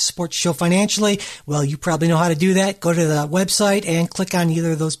if you'd like to support the show financially, well, you probably know how to do that. Go to the website and click on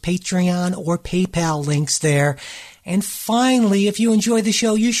either of those Patreon or PayPal links there. And finally, if you enjoy the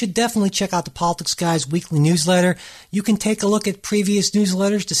show, you should definitely check out the Politics Guys weekly newsletter. You can take a look at previous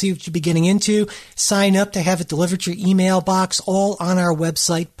newsletters to see what you'll be getting into. Sign up to have it delivered to your email box, all on our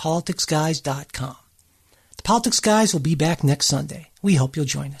website, politicsguys.com. The Politics Guys will be back next Sunday. We hope you'll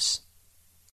join us.